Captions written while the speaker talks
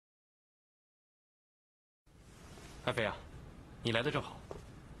爱妃啊，你来的正好。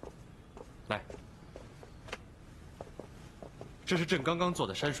来，这是朕刚刚做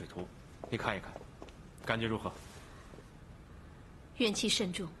的山水图，你看一看，感觉如何？怨气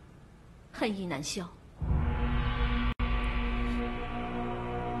深重，恨意难消。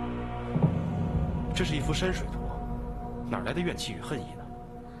这是一幅山水图，哪来的怨气与恨意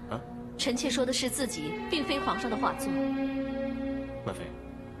呢？啊？臣妾说的是自己，并非皇上的画作。婉妃，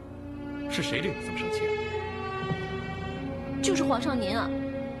是谁令你这么生气啊？就是皇上您啊！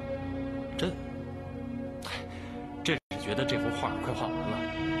朕，朕只觉得这幅画快画完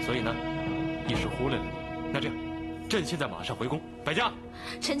了，所以呢，一时忽略了你。那这样，朕现在马上回宫摆驾。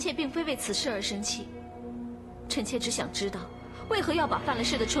臣妾并非为此事而生气，臣妾只想知道，为何要把犯了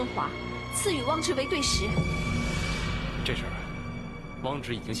事的春华赐予汪直为对食？这事儿，汪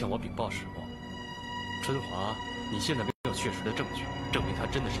直已经向我禀报始末。春华，你现在没有确实的证据证明他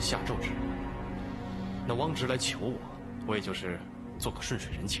真的是下咒之人。那汪直来求我，我也就是做个顺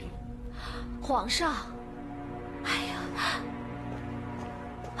水人情。皇上，哎呀，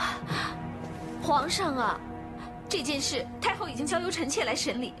皇上啊，这件事太后已经交由臣妾来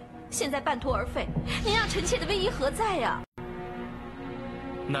审理，现在半途而废，您让臣妾的威仪何在呀？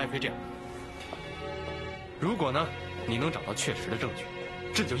那爱妃这样，如果呢，你能找到确实的证据，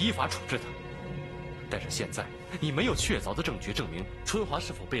朕就依法处置他。但是现在你没有确凿的证据证明春华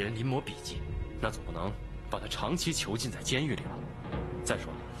是否被人临摹笔迹，那总不能把他长期囚禁在监狱里了。再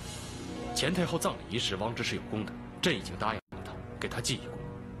说了，前太后葬礼仪式，汪直是有功的，朕已经答应了他，给他记一功。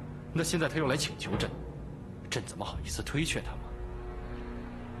那现在他又来请求朕，朕怎么好意思推却他嘛？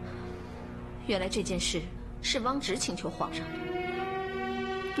原来这件事是汪直请求皇上的，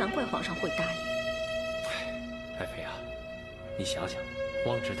难怪皇上会答应。爱妃啊，你想想，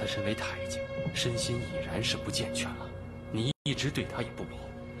汪直他身为太监，身心已然是不健全了，你一直对他也不薄，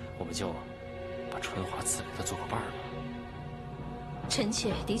我们就把春华赐给他做个伴儿吧。臣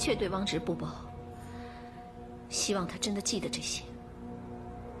妾的确对汪直不薄，希望他真的记得这些。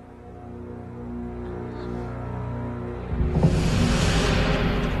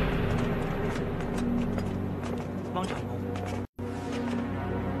汪长公，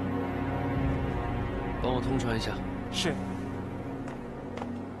帮我通传一下。是。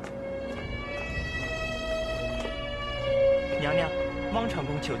娘娘，汪长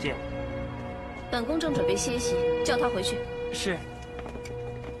公求见。本宫正准备歇息，叫他回去。是。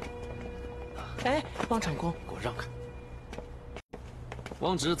哎，汪长公，给我让开！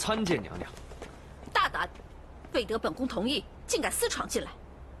汪直参见娘娘。大胆，未得本宫同意，竟敢私闯进来！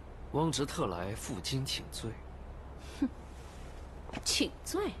汪直特来负荆请罪。哼，请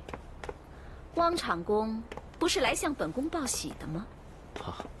罪？汪长公不是来向本宫报喜的吗？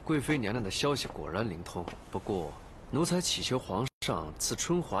啊，贵妃娘娘的消息果然灵通。不过，奴才祈求皇上赐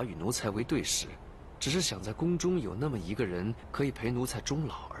春华与奴才为对食，只是想在宫中有那么一个人可以陪奴才终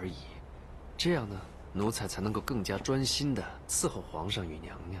老而已。这样呢，奴才才能够更加专心地伺候皇上与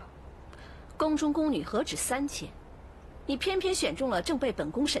娘娘。宫中宫女何止3000，你偏偏选中了正被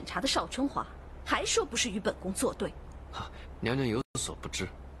本宫审查的邵春华，还说不是与本宫作对。娘娘有所不知，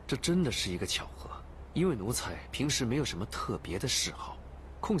这真的是一个巧合。因为奴才平时没有什么特别的嗜好，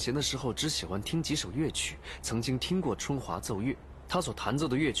空闲的时候只喜欢听几首乐曲。曾经听过春华奏乐，他所弹奏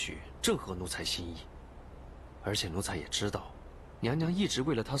的乐曲正合奴才心意。而且奴才也知道，娘娘一直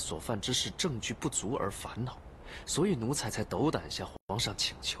为了她所犯之事证据不足而烦恼，所以奴才才斗胆向皇上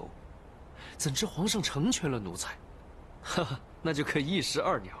请求。怎知皇上成全了奴才，哈哈，那就可以一石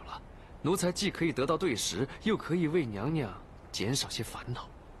二鸟了。奴才既可以得到对食，又可以为娘娘减少些烦恼，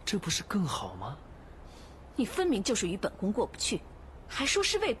这不是更好吗？你分明就是与本宫过不去，还说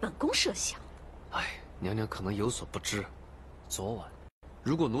是为本宫设想。哎，娘娘可能有所不知，昨晚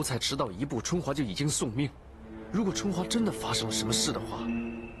如果奴才迟到一步，春华就已经送命。如果春华真的发生了什么事的话，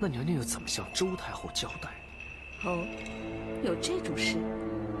那娘娘又怎么向周太后交代？哦，有这种事？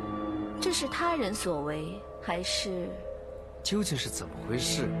这是他人所为，还是……究竟是怎么回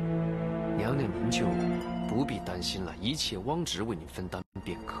事？娘娘您就不必担心了，一切汪直为您分担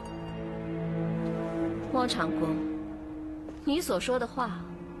便可。汪长公，你所说的话，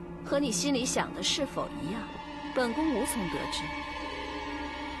和你心里想的是否一样？本宫无从得知。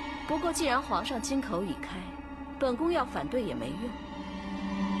不过既然皇上金口已开，本宫要反对也没用。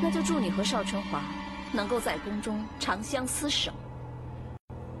那就祝你和邵春华能够在宫中长相厮守。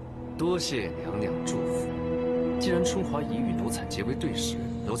多谢娘娘祝福。既然春华已与奴才结为对食，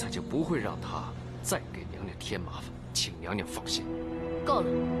奴才就不会让他再给娘娘添麻烦，请娘娘放心。够了，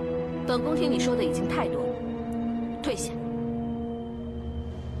本宫听你说的已经太多了，退下。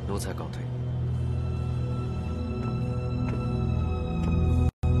奴才告退。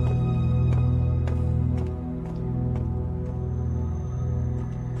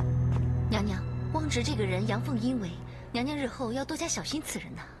直这个人阳奉阴违，娘娘日后要多加小心此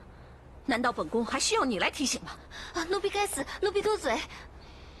人呐。难道本宫还需要你来提醒吗？啊，奴婢该死，奴婢多嘴。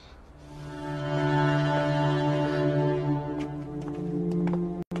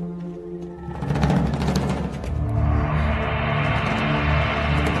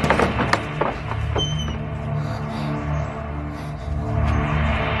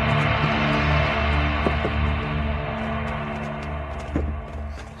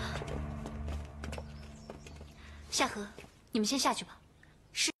夏荷，你们先下去吧。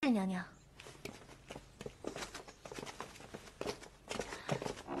是娘娘。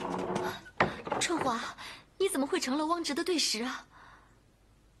春华，你怎么会成了汪直的对食啊？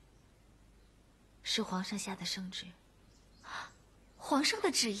是皇上下的圣旨。皇上的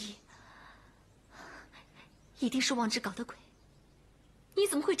旨意，一定是汪直搞的鬼。你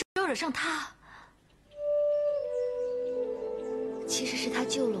怎么会招惹上他？其实是他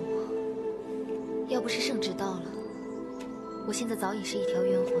救了我，要不是圣旨到了，我现在早已是一条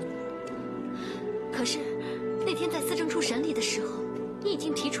冤魂了。可是那天在司政处审理的时候，你已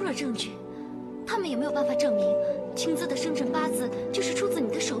经提出了证据，他们也没有办法证明青姿的生辰八字就是出自你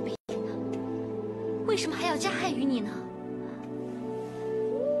的手笔，为什么还要加害于你呢？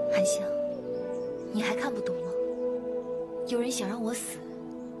韩香，你还看不懂吗？有人想让我死，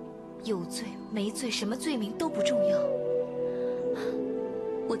有罪没罪，什么罪名都不重要。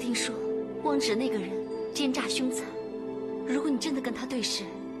我听说汪直那个人奸诈凶残，如果你真的跟他对视，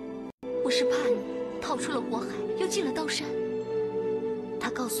我是怕你逃出了火海，又进了刀山。他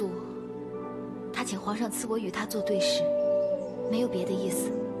告诉我，他请皇上赐我与他做对视，没有别的意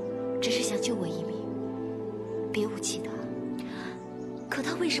思，只是想救我一命，别无其他。可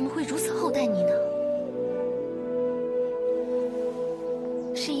他为什么会如此厚待你呢？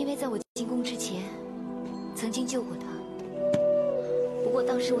是因为在我进宫之前，曾经救过他。不过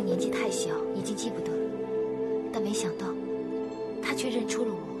当时我年纪太小，已经记不得了。但没想到，他却认出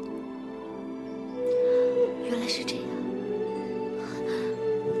了我。原来是这样。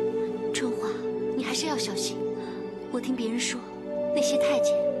春华，你还是要小心。我听别人说，那些太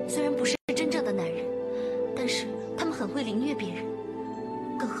监虽然不是真正的男人，但是他们很会凌虐别人。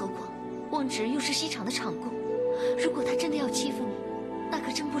更何况，汪直又是西厂的厂工，如果他真的要欺负你，那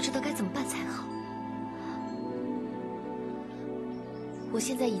可真不知道该怎么办才好。我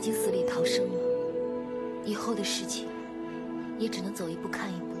现在已经死里逃生了，以后的事情也只能走一步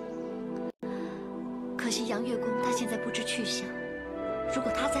看一步。可惜杨月宫他现在不知去向，如果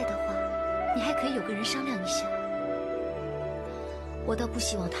他在的话，你还可以有个人商量一下。我倒不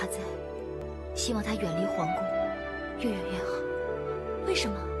希望他在，希望他远离皇宫，越远越好。为什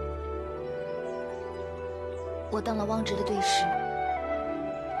么？我当了汪直的对视，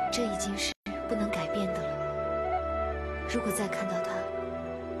这已经是不能改变的了。如果再看到他，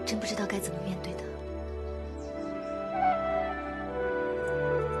真不知道该怎么面对他。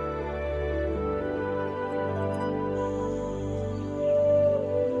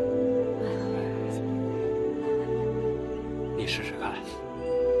你试试看，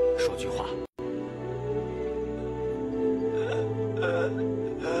说句话。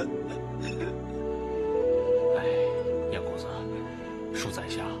哎，杨公子，恕在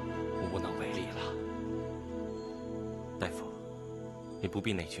下无能为力了。大夫，你不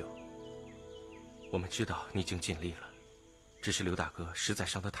必内疚。我们知道你已经尽力了，只是刘大哥实在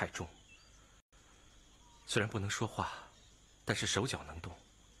伤得太重。虽然不能说话，但是手脚能动，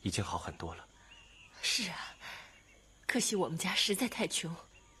已经好很多了。是啊，可惜我们家实在太穷，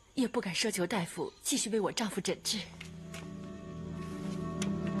也不敢奢求大夫继续为我丈夫诊治。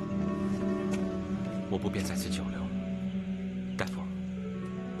我不便在此久留，大夫，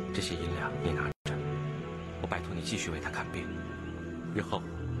这些银两你拿着，我拜托你继续为他看病，日后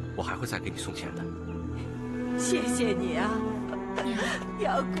我还会再给你送钱的。谢谢你啊，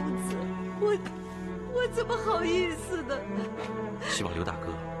杨公子，我怎么好意思呢？希望刘大哥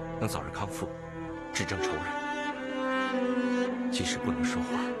能早日康复，只争仇人。即使不能说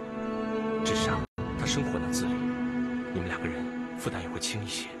话，至少他生活能自理，你们两个人负担也会轻一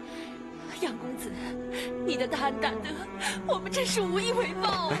些。杨公子，你的大恩大德，我们真是无以为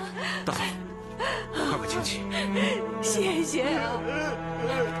报啊！大嫂，快快请起。谢谢啊，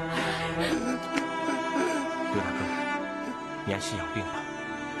刘大哥，你安心养病吧。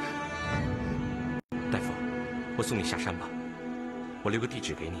大夫，我送你下山吧，我留个地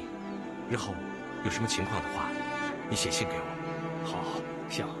址给你，日后有什么情况的话，你写信给我。好，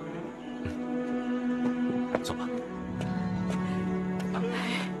行。走吧。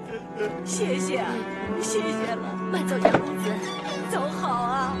谢谢啊，谢谢了。慢走，杨公子，走好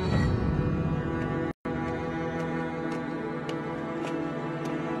啊。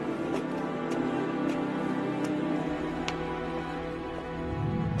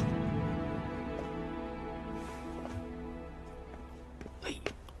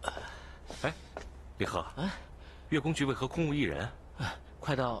李贺，月宫局为何空无一人？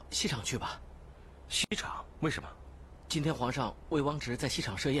快到西厂去吧。西厂？为什么？今天皇上为汪直在西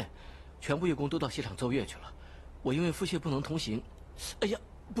厂设宴，全部乐工都到西厂奏乐去了。我因为腹泻不能同行。哎呀，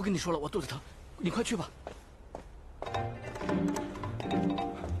不跟你说了，我肚子疼，你快去吧。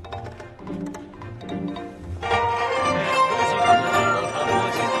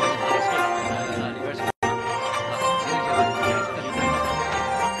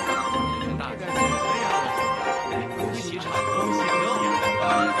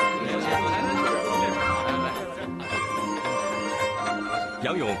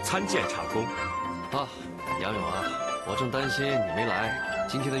杨勇参见厂公。啊，杨勇啊，我正担心你没来，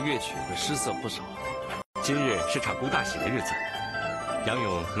今天的乐曲会失色不少。今日是厂公大喜的日子，杨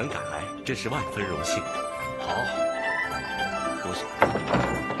勇能赶来，真是万分荣幸。好，多谢。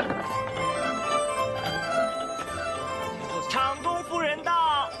厂公夫人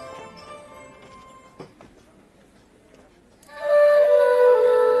到。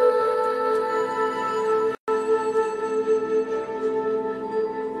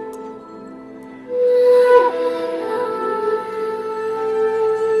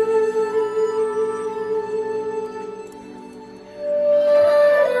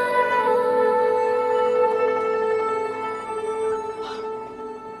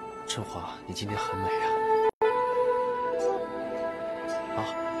春华，你今天很美啊！好，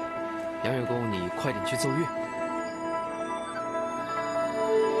杨月宫，你快点去奏乐。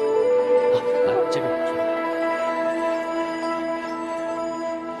啊，来这边，春华。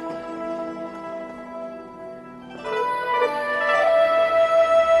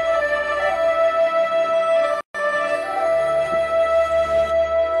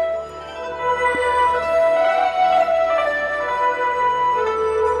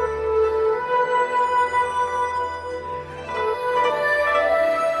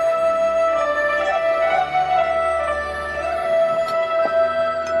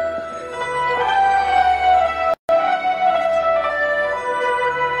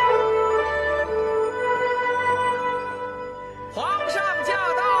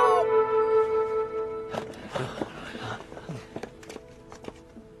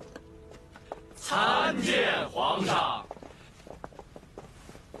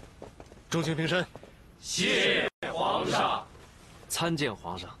众卿平身，谢皇上。参见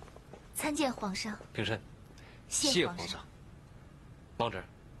皇上。参见皇上。平身，谢皇上。汪直、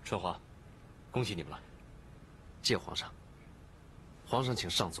春华，恭喜你们了。谢皇上。皇上请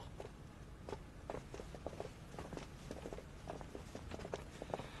上座。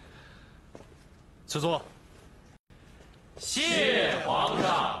赐座。谢皇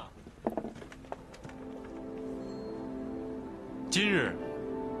上。今日，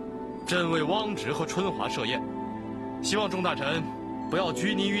朕为汪直和春华设宴，希望众大臣不要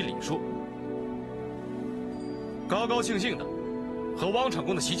拘泥于礼数，高高兴兴的喝汪厂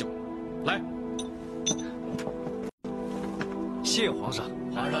公的喜酒。来，谢皇上。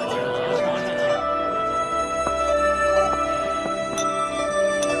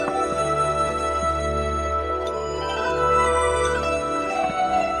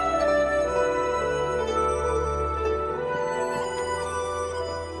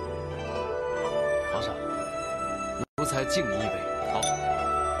皇上。奴才敬你一杯。好。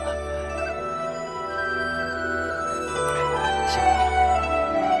谢皇上。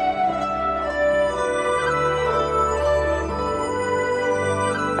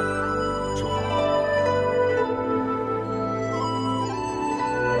春华。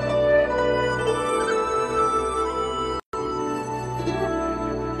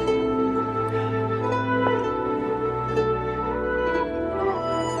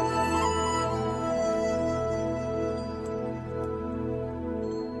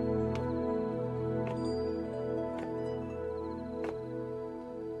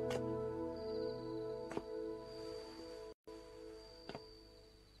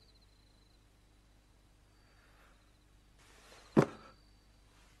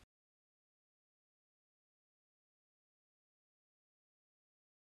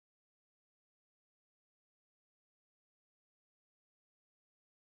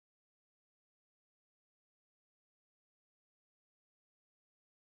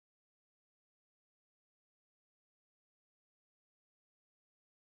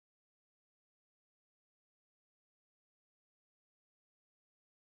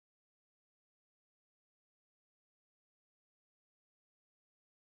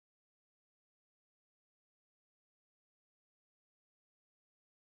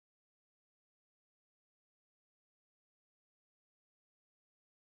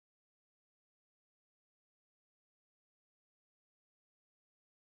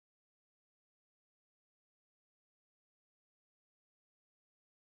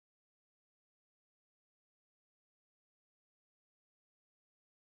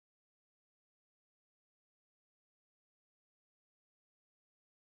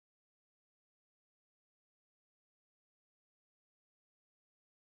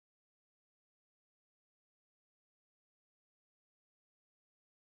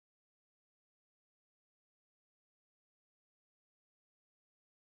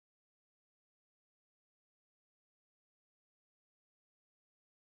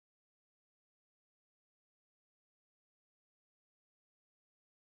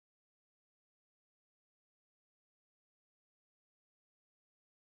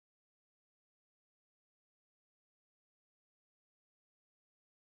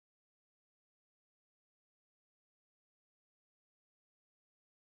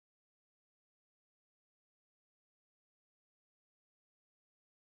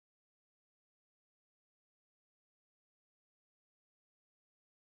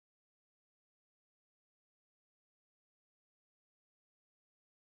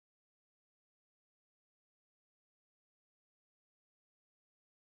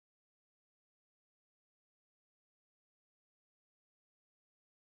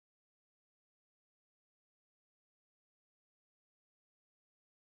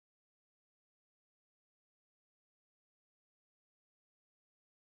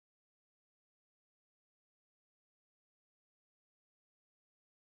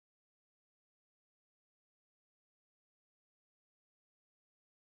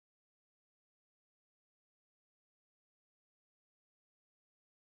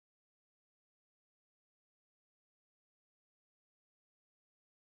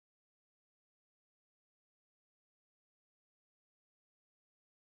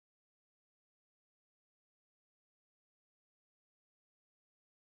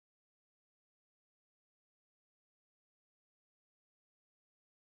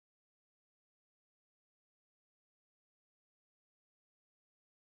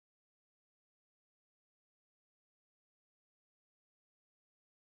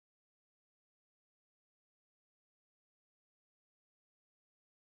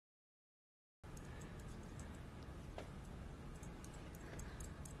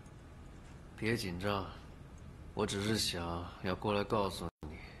别紧张，我只是想要过来告诉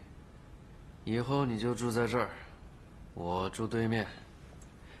你，以后你就住在这儿，我住对面，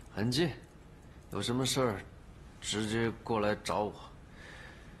很近，有什么事儿直接过来找我。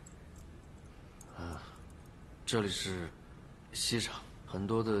这里是西厂，很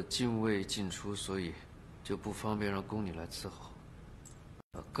多的禁卫进出，所以就不方便让宫女来伺候。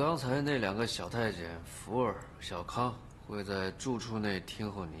刚才那2个小太监福儿、小康会在住处内听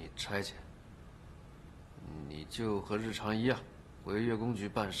候你差遣。你就和日常一样，回月宫局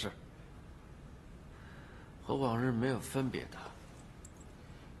办事，和往日没有分别的。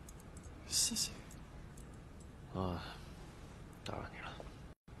谢谢。打扰你了。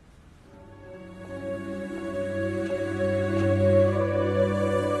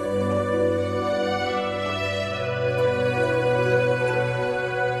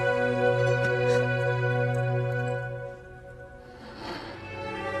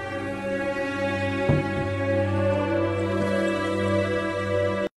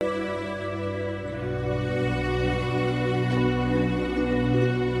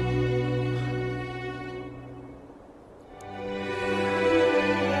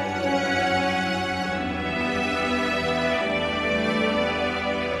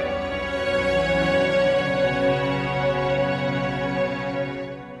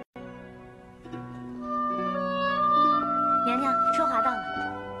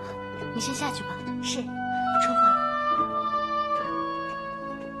你先下去吧。是，春华。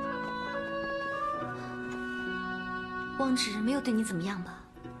汪直没有对你怎么样吧？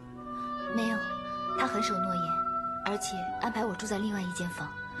没有，他很守诺言，而且安排我住在另外一间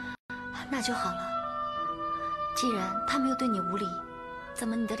房，那就好了。既然他没有对你无礼，怎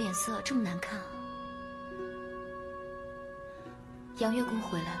么你的脸色这么难看啊？杨月宫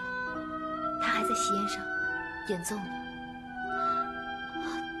回来了，他还在席宴上演奏呢。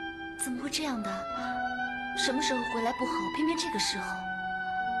怎么会这样的？什么时候回来不好，偏偏这个时候。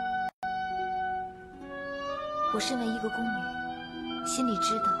我身为一个宫女，心里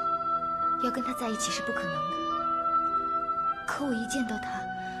知道要跟他在一起是不可能的。可我一见到他，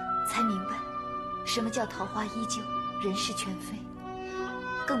才明白什么叫桃花依旧，人事全非。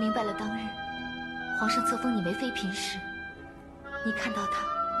更明白了当日皇上册封你为妃嫔时，你看到他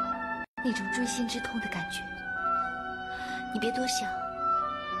那种锥心之痛的感觉。你别多想，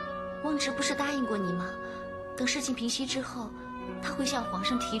汪直不是答应过你吗？等事情平息之后，他会向皇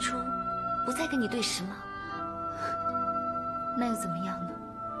上提出不再跟你对食吗？那又怎么样呢？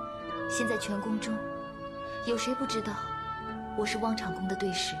现在全宫中，有谁不知道我是汪长宫的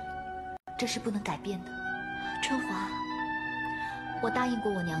对食？这是不能改变的。春华，我答应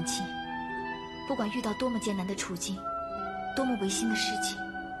过我娘亲，不管遇到多么艰难的处境，多么违心的事情，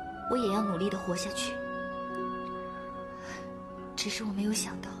我也要努力地活下去。只是我没有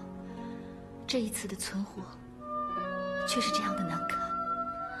想到，这一次的存活却是这样的难堪。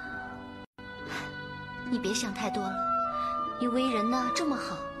你别想太多了，你为人呢这么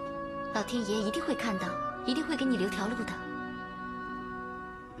好，老天爷一定会看到，一定会给你留条路的。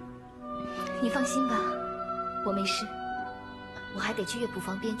你放心吧，我没事，我还得去乐谱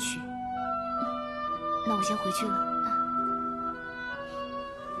房编曲。那我先回去了。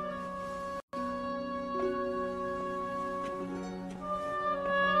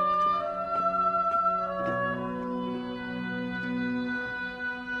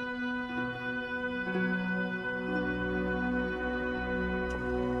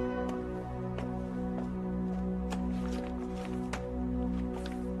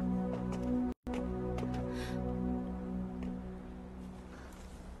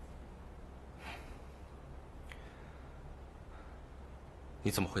你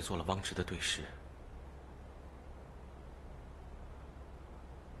怎么会做了汪直的对食？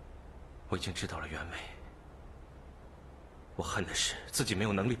我已经知道了原委。我恨的是自己没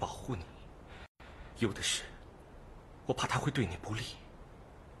有能力保护你，忧的是我怕他会对你不利。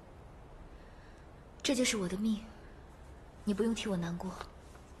这就是我的命，你不用替我难过，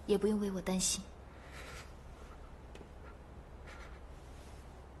也不用为我担心。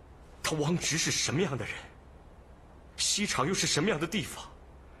他汪直是什么样的人？西厂又是什么样的地方？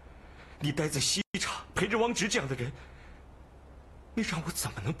你待在西厂陪着汪直这样的人，你让我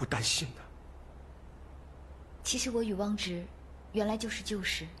怎么能不担心呢？其实我与汪直原来就是旧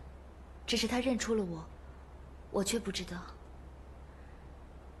识，只是他认出了我，我却不知道。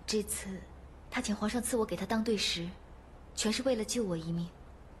这次他请皇上赐我给他当对食，全是为了救我一命，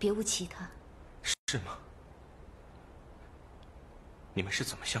别无其他。是吗？你们是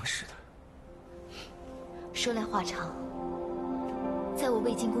怎么相识的？说来话长，在我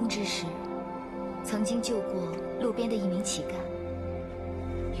未进宫之时，曾经救过路边的一名乞丐，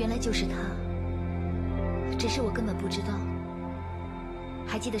原来就是他只是我根本不知道。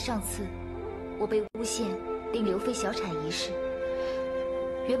还记得上次我被诬陷令刘妃小产一事，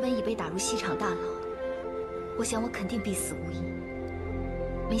原本已被打入西厂大牢，我想我肯定必死无疑。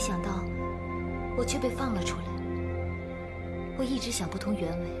没想到我却被放了出来。我一直想不通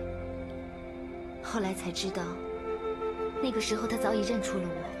原委，后来才知道，那个时候他早已认出了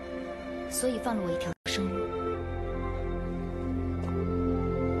我，所以放了我一条生路。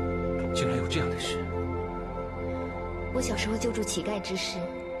竟然有这样的事！我小时候救助乞丐之事，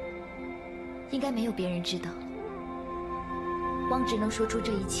应该没有别人知道。汪直能说出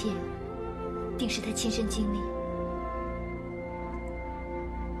这一切，定是他亲身经历。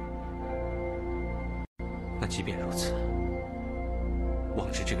那即便如此，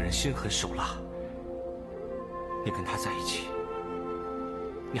汪直这个人心狠手辣，你跟他在一起，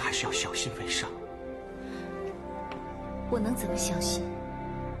你还是要小心为上。我能怎么小心？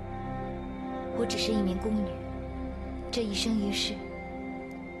我只是一名宫女，这一生一世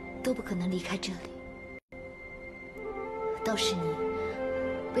都不可能离开这里。倒是你，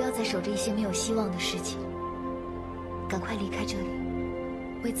不要再守着一些没有希望的事情，赶快离开这里，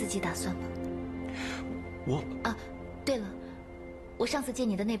为自己打算吧。对了，我上次借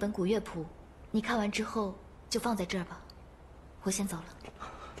你的那本古乐谱，你看完之后就放在这儿吧。我先走了。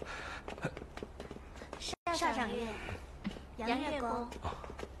少长月，杨月宫。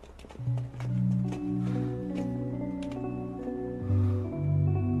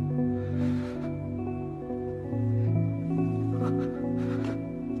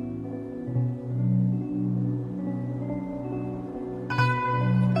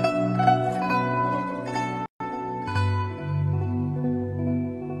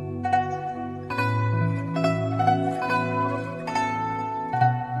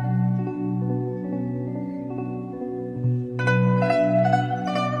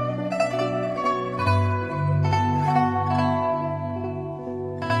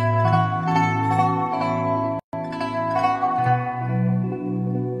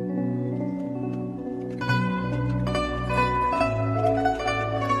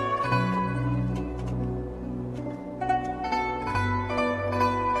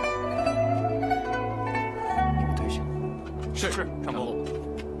是，长公。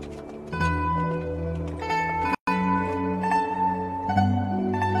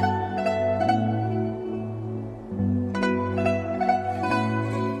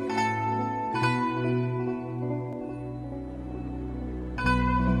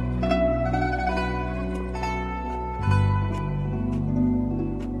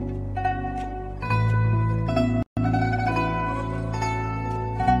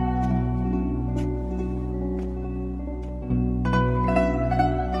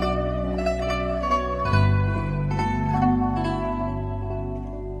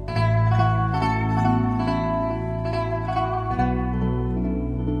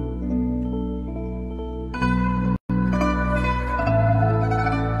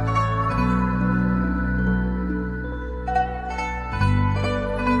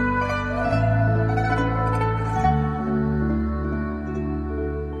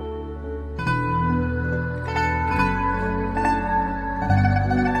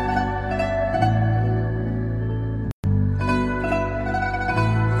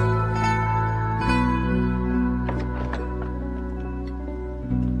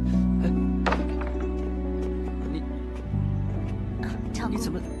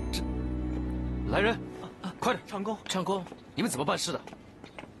长公，长公，你们怎么办事的？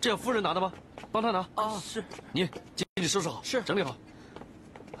这要夫人拿的吗？帮她拿。是。你进去收拾好，是，整理好。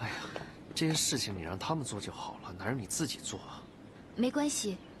哎呀，这些事情你让他们做就好了，哪有你自己做啊？没关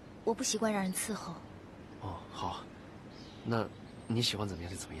系，我不习惯让人伺候。哦，好，那你喜欢怎么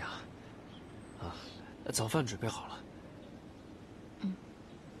样就怎么样。啊，早饭准备好了。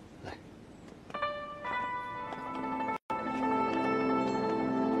来。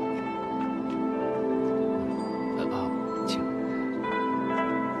请。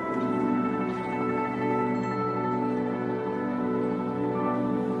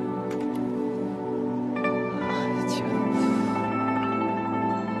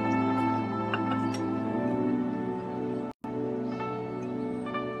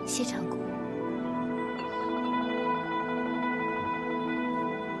谢长公。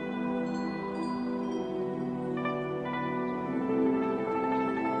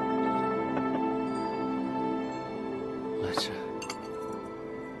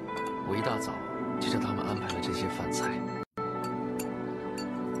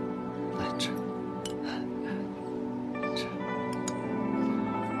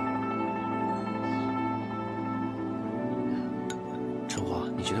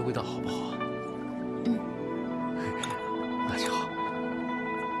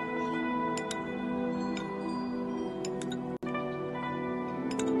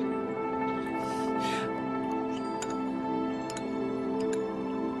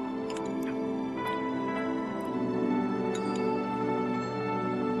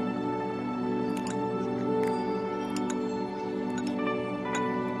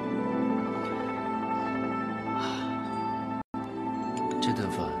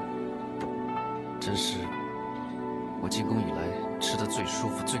最舒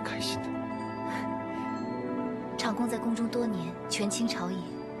服、最开心的。长公在宫中多年，权倾朝野，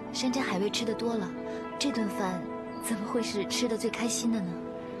山珍海味吃得多了，这顿饭怎么会是吃得最开心的呢？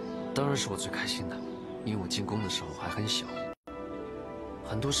当然是我最开心的，因为我进宫的时候还很小，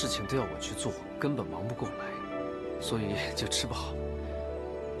很多事情都要我去做，根本忙不过来，所以就吃不好。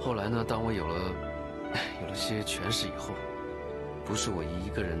后来呢，当我有了些权势以后，不是我一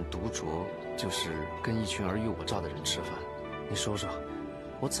个人独酌，就是跟一群尔虞我诈的人吃饭。你说说，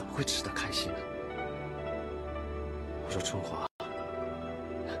我怎么会吃得开心呢？我说春华，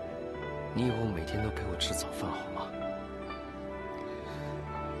你以后每天都陪我吃早饭好吗？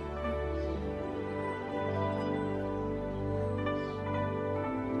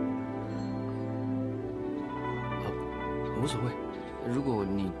无所谓，如果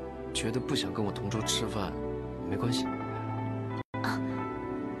你觉得不想跟我同桌吃饭，没关系。啊，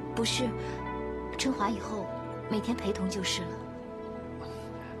不是，春华以后每天陪同就是了。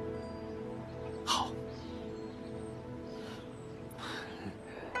好。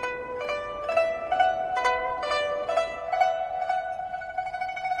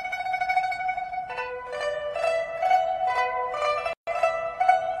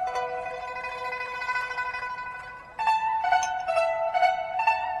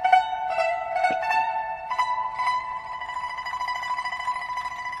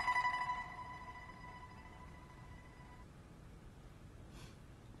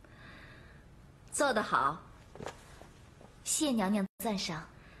做得好，谢娘娘赞赏。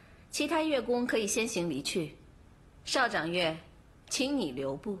其他乐工可以先行离去。少长乐，请你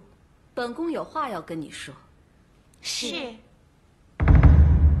留步，本宫有话要跟你说。是。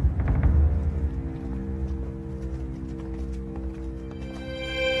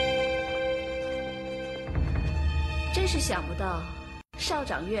真是想不到，少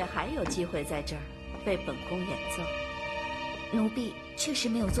长乐还有机会在这儿被本宫演奏。奴婢确实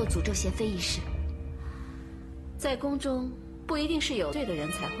没有做诅咒贤妃一事。在宫中，不一定是有罪的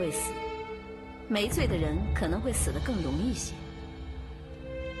人才会死，没罪的人可能会死得更容易些。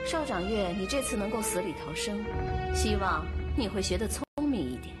少长乐，你这次能够死里逃生，希望你会学得聪明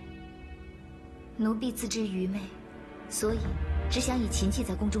一点。奴婢自知愚昧，所以只想以琴技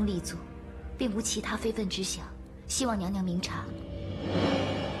在宫中立足，并无其他非分之想，希望娘娘明察。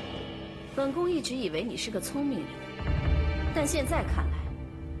本宫一直以为你是个聪明人，但现在看来，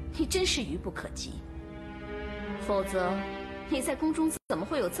你真是愚不可及。否则，你在宫中怎么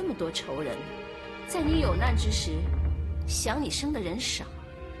会有这么多仇人呢？在你有难之时，想你生的人少，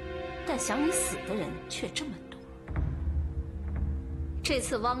但想你死的人却这么多。这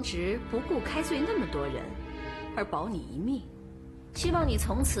次汪直不顾开罪那么多人，而保你一命，希望你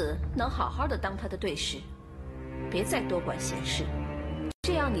从此能好好的当他的对视，别再多管闲事，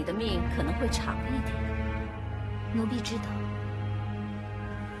这样你的命可能会长一点。奴婢知道。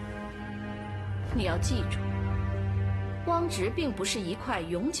你要记住，汪直并不是一块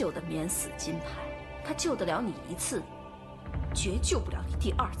永久的免死金牌，他救得了你一次，绝救不了你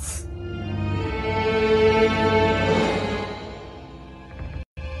第二次。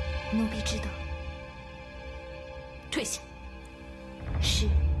奴婢知道。退下。是。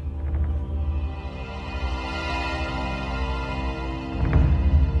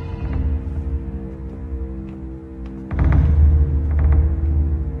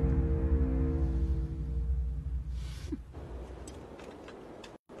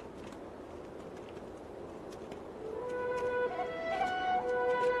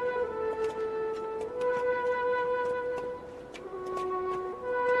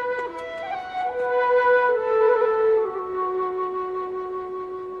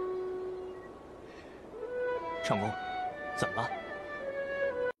长公，怎么了？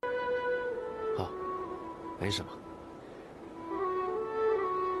啊，没什么。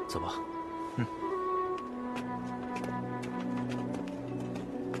走吧。嗯。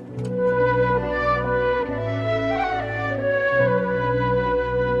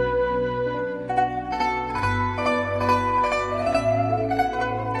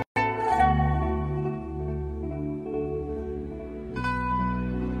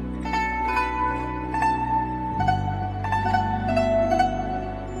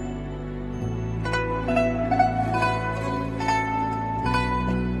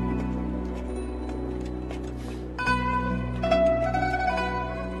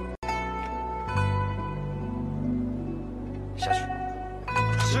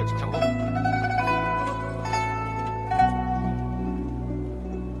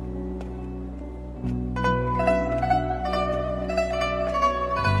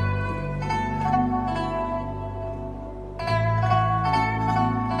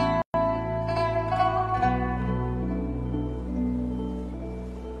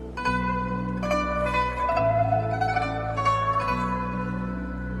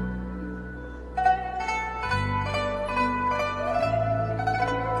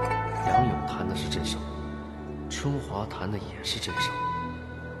的也是这手。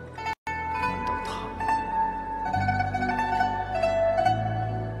难道他？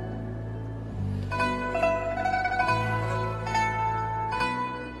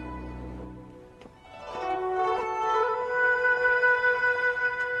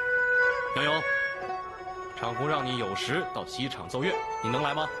杨勇，长红让你有时到西场奏乐，你能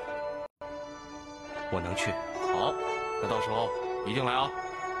来吗？我能去。好，那到时候一定来啊。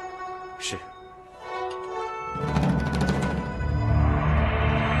是。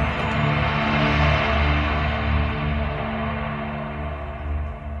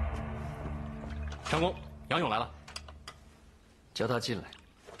长公，杨勇来了，叫他进来。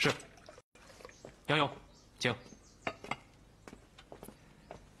是。杨勇，请。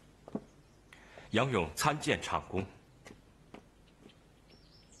杨勇参见长公。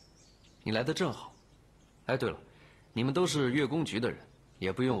你来的正好。哎，对了，你们都是乐工局的人，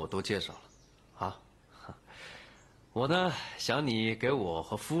也不用我多介绍了，啊。我呢，想你给我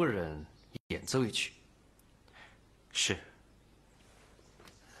和夫人演奏一曲。是。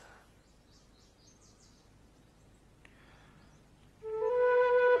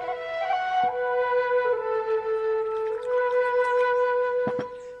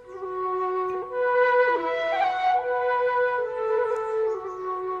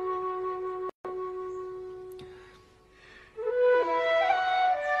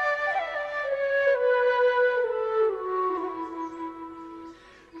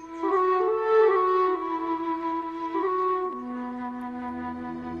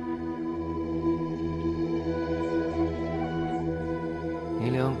你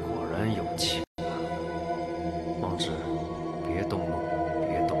俩果然有情啊！王直，别动怒，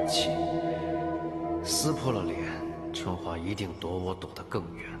别动气。撕破了脸，春华一定躲我躲得更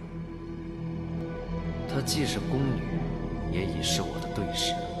远。她既是宫女，也已是我的对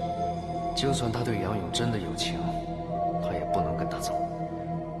视。就算她对杨勇真的有情，她也不能跟他走。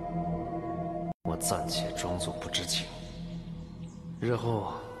我暂且装作不知情，日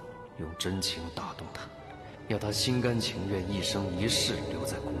后用真情打动她。要他心甘情愿一生一世留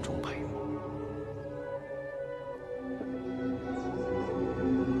在宫中陪我。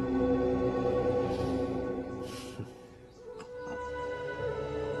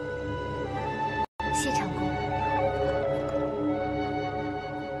谢长公。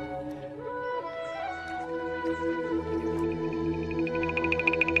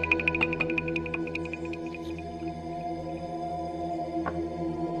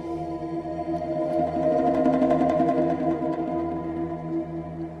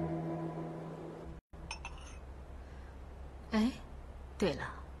对了，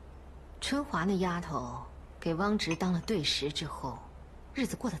春华那丫头给汪直当了对食之后，日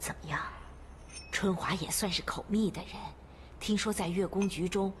子过得怎么样？春华也算是口密的人，听说在乐工局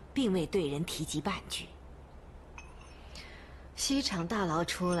中并未对人提及半句。西厂大牢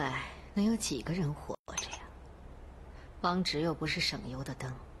出来，能有几个人活着呀？汪直又不是省油的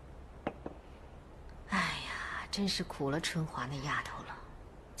灯。哎呀，真是苦了春华那丫头了。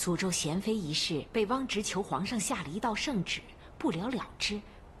诅咒贤妃一事被汪直求皇上下了一道圣旨，不了了之，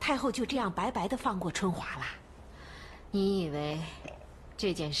太后就这样白白的放过春华啦？你以为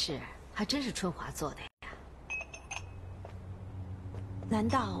这件事还真是春华做的呀？难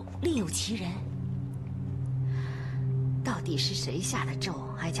道另有其人？到底是谁下的咒，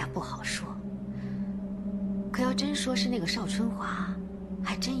哀家不好说。可要真说是那个邵春华，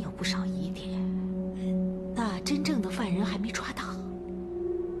还真有不少疑点。那真正的犯人还没抓到？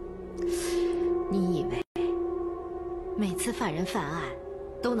你以为每次犯人犯案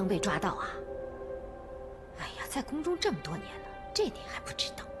都能被抓到啊？哎呀，在宫中这么多年了，这点还不知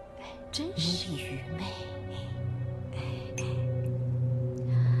道，真是奴婢愚昧。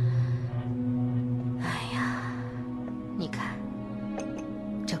哎呀，你看，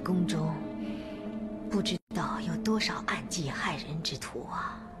这宫中不知道有多少暗计害人之徒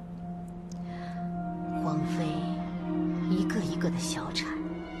啊！皇妃一个一个的小产，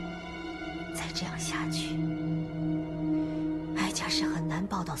再这样下去，哀家是很难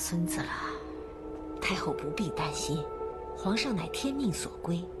抱到孙子了。太后不必担心，皇上乃天命所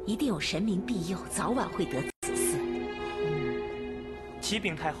归，一定有神明庇佑，早晚会得子嗣。启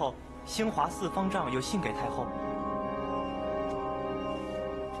禀太后，兴华寺方丈有信给太后。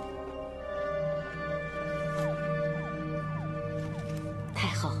太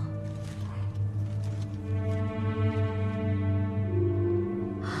后，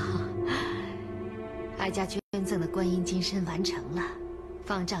哀家捐赠的观音金身完成了，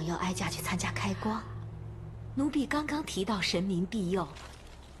方丈要哀家去参加开光。奴婢刚刚提到神明庇佑，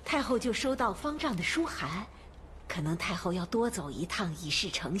太后就收到方丈的书函，可能太后要多走一趟，以示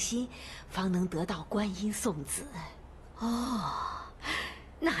诚心，方能得到观音送子。哦，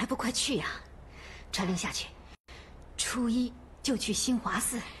那还不快去呀！传令下去，初一就去新华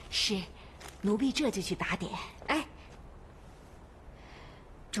寺。是，奴婢这就去打点。哎，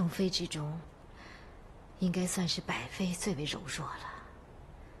众妃之中，应该算是百妃最为柔弱了。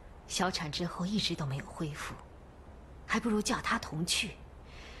小产之后一直都没有恢复，还不如叫她同去，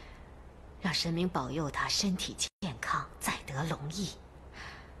让神明保佑她身体健康，再得龙翼。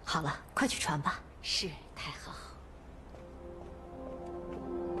好了，快去传吧。是，太后。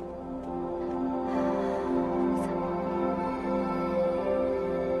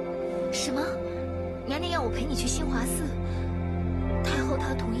什么？娘娘要我陪你去新华寺？太后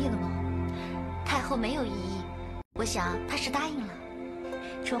她同意了吗？太后没有异议，我想她是答应了。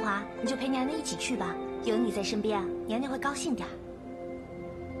春华，你就陪娘娘一起去吧，有你在身边啊，娘娘会高兴点。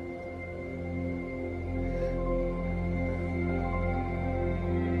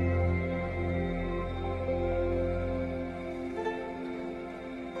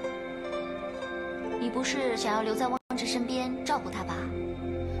你不是想要留在汪直身边照顾他吧？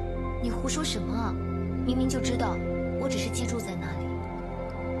你胡说什么？明明就知道我只是寄住在那里，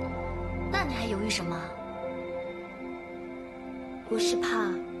那你还犹豫什么？我是怕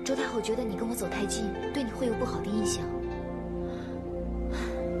周太后觉得你跟我走太近，对你会有不好的印象。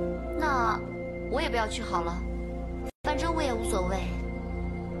那我也不要去好了，反正我也无所谓。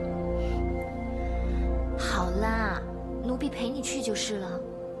好啦，奴婢陪你去就是了。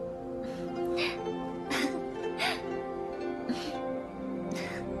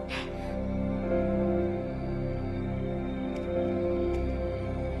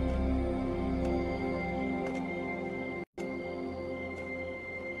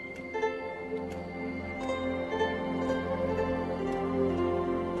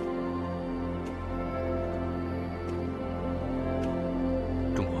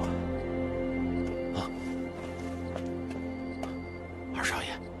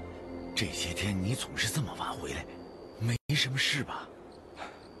这些天你总是这么晚回来，没什么事吧？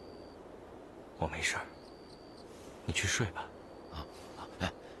我没事，你去睡吧。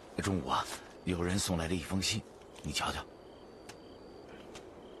哎，中午啊，有人送来了一封信，你瞧瞧。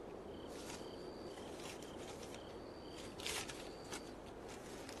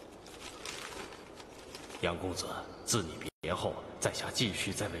杨公子，自你别后，在下继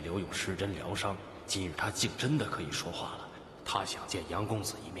续在为刘勇施针疗伤。今日他竟真的可以说话了，他想见杨公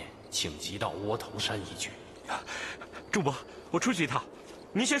子一面，请即到窝头山一聚。主伯，我出去一趟，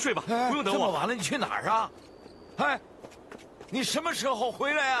您先睡吧，不用等我。这么晚了，你去哪儿啊？哎，你什么时候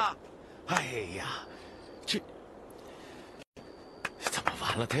回来啊？哎呀，这么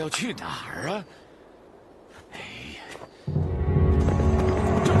晚了，他要去哪儿啊？哎呀！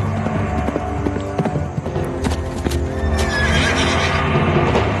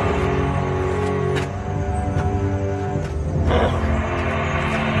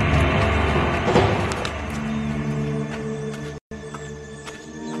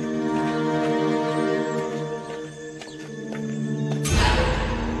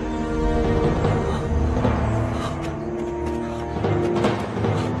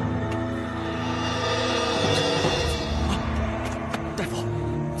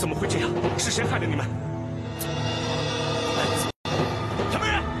怎么会这样？是谁害了你们？